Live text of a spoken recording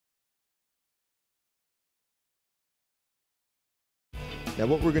Now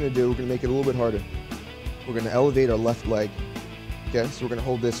what we're gonna do, we're gonna make it a little bit harder. We're gonna elevate our left leg. Okay, so we're gonna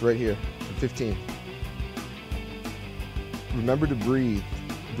hold this right here for 15. Remember to breathe.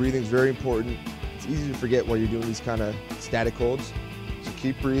 Breathing is very important. It's easy to forget while you're doing these kind of static holds. So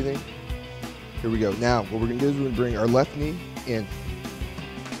keep breathing. Here we go. Now, what we're gonna do is we're gonna bring our left knee in.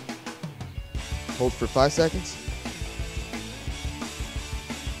 Hold for 5 seconds.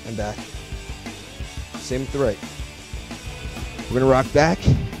 And back. Same with the right. We're gonna rock back,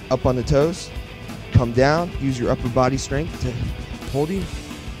 up on the toes, come down, use your upper body strength to hold you,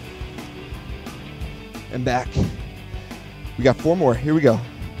 and back. We got 4 more, here we go.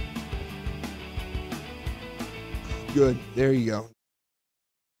 Good, there you go.